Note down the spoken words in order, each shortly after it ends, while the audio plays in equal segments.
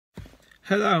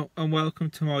Hello and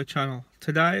welcome to my channel.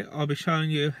 Today I'll be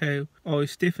showing you how I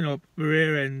stiffen up the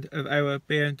rear end of our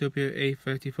BMW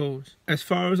E34s. As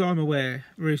far as I'm aware,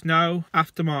 there is no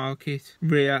aftermarket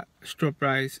rear strut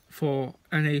brace for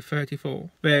an E34.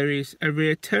 There is a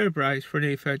rear tail brace for an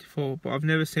E34, but I've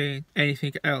never seen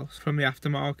anything else from the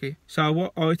aftermarket. So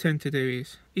what I tend to do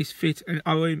is fit an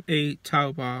OME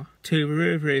tow bar to the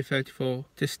rear of the E34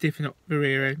 to stiffen up the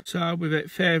rear end. So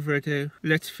without further ado,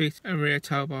 let's fit a rear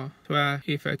tow bar to our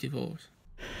E34s.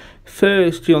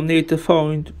 First, you'll need to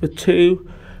find the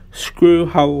two screw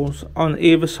holes on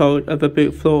either side of the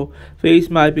boot floor. These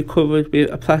may be covered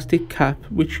with a plastic cap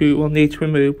which you will need to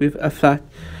remove with a flat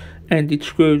ended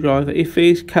screwdriver. If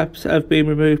these caps have been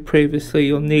removed previously,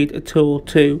 you'll need a tool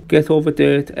to get all the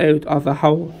dirt out of the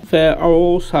hole. There are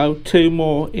also two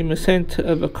more in the centre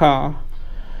of the car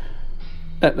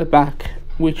at the back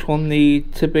which will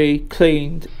need to be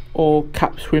cleaned or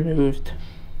caps removed.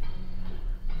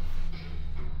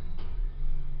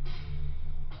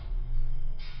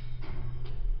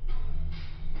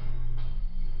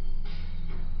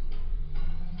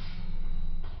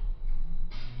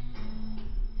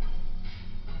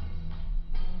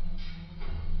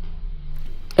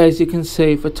 As you can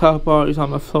see, the tow bar is on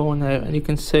the floor now, and you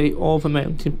can see all the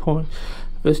mounting points.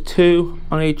 There's two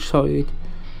on each side,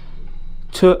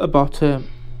 two at the bottom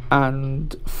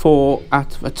and four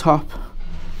at the top.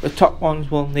 The top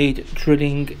ones will need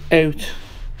drilling out.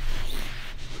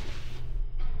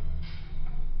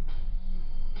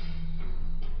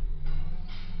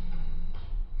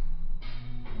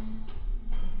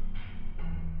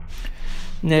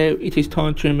 Now it is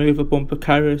time to remove the bumper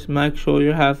carriers. Make sure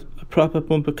you have proper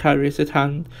bumper carriers at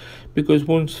hand, because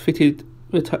once fitted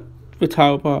the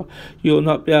tow bar, you will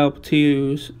not be able to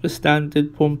use the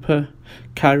standard bumper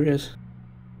carriers.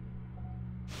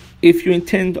 If you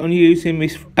intend on using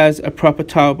this as a proper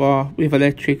tow bar with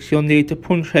electrics, you'll need to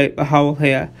punch out the hole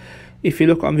here. If you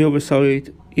look on the other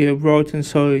side, your right hand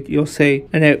side, you'll see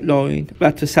an outline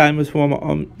that's the same as the one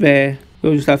on there.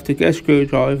 You'll just have to get a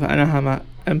screwdriver and a hammer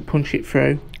and punch it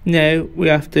through. Now we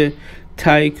have to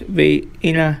take the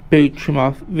inner boot trim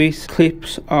off. These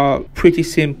clips are pretty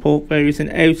simple. There is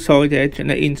an outside edge and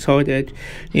an inside edge.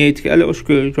 You need to get a little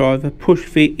screwdriver,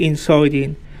 push the inside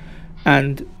in,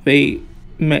 and the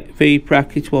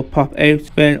brackets will pop out.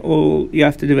 Then all you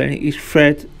have to do then is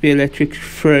thread the electrics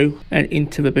through and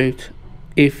into the boot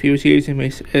if you was using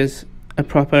this as a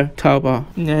proper tow bar.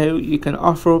 Now you can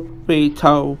offer up the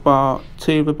tow bar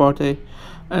to the body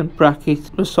and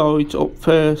bracket the sides up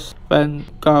first, then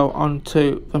go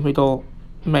onto the middle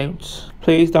mounts.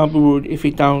 Please don't be worried if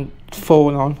you don't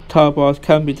fall on. Tow bars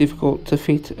can be difficult to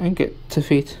fit and get to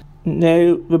fit.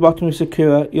 Now the bottom is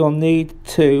secure, you'll need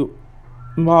to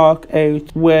mark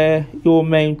out where your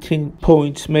mounting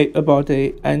points meet the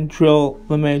body and drill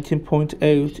the mounting point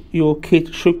out. Your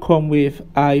kit should come with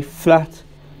a flat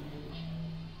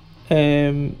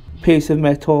piece of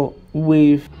metal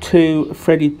with two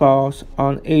threaded bars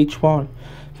on each one.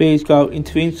 These go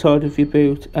into the inside of your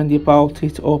boot and you bolt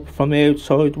it up from the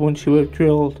outside once you have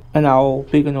drilled an hole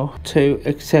big enough to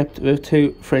accept the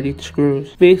two threaded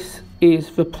screws. This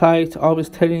is the plate I was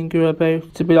telling you about.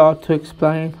 It's a bit hard to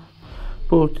explain,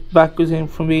 but that goes in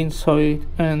from the inside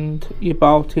and you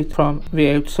bolt it from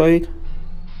the outside.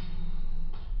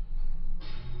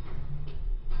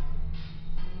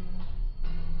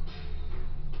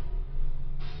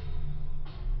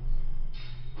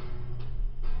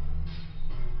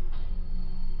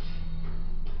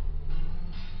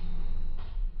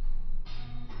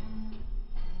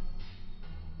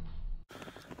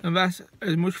 And that's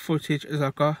as much footage as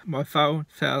I've got. My phone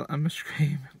fell and my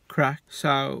screen cracked,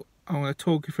 so I'm going to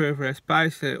talk you through the rest.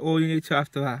 Basically, all you need to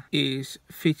after that is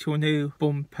fit your new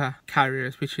bumper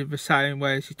carriers, which is the same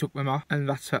way as you took them off, and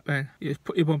that's it then. You just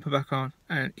put your bumper back on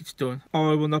and it's done.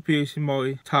 I will not be using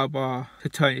my tow bar to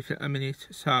turn it in a minute,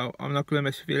 so I'm not going to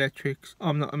mess with the electrics.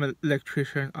 I'm not an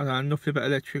electrician, I know nothing about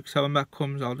electrics, so when that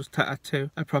comes I'll just take that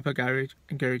to a proper garage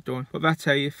and get it done. But that's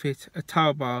how you fit a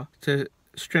tow bar to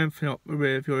strengthen up the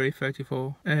rear of your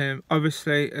E34.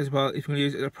 Obviously as well, if you're going to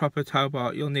use it as a proper tow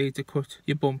bar, you'll need to cut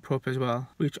your bumper up as well,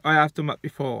 which I have done that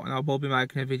before and I will be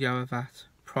making a video of that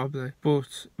probably.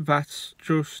 But that's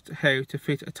just how to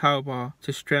fit a tow bar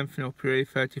to strengthen up your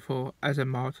E34 as a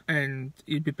mod, and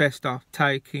you'd be best off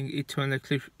taking it to an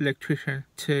electrician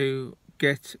to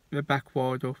get the back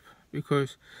wired up,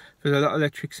 because there's a lot of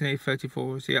electrics in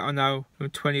E34s. Yeah, I know I'm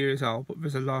 20 years old, but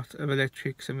there's a lot of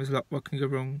electrics and there's a lot what can go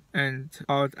wrong. And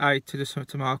I'd hate to do something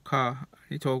to my car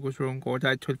it all goes wrong, or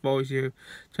they'd to advise you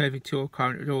to leave it to your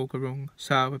car and it all go wrong.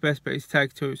 So the best bet is to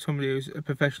take to somebody who's a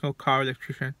professional car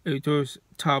electrician who does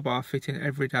tow bar fitting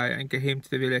every day, and get him to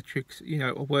do the electrics. You know,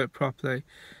 it'll work properly,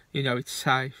 you know, it's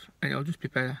safe, and it'll just be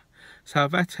better. So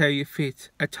that's how you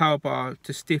fit a tow bar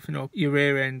to stiffen up your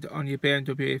rear end on your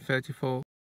BMW E34.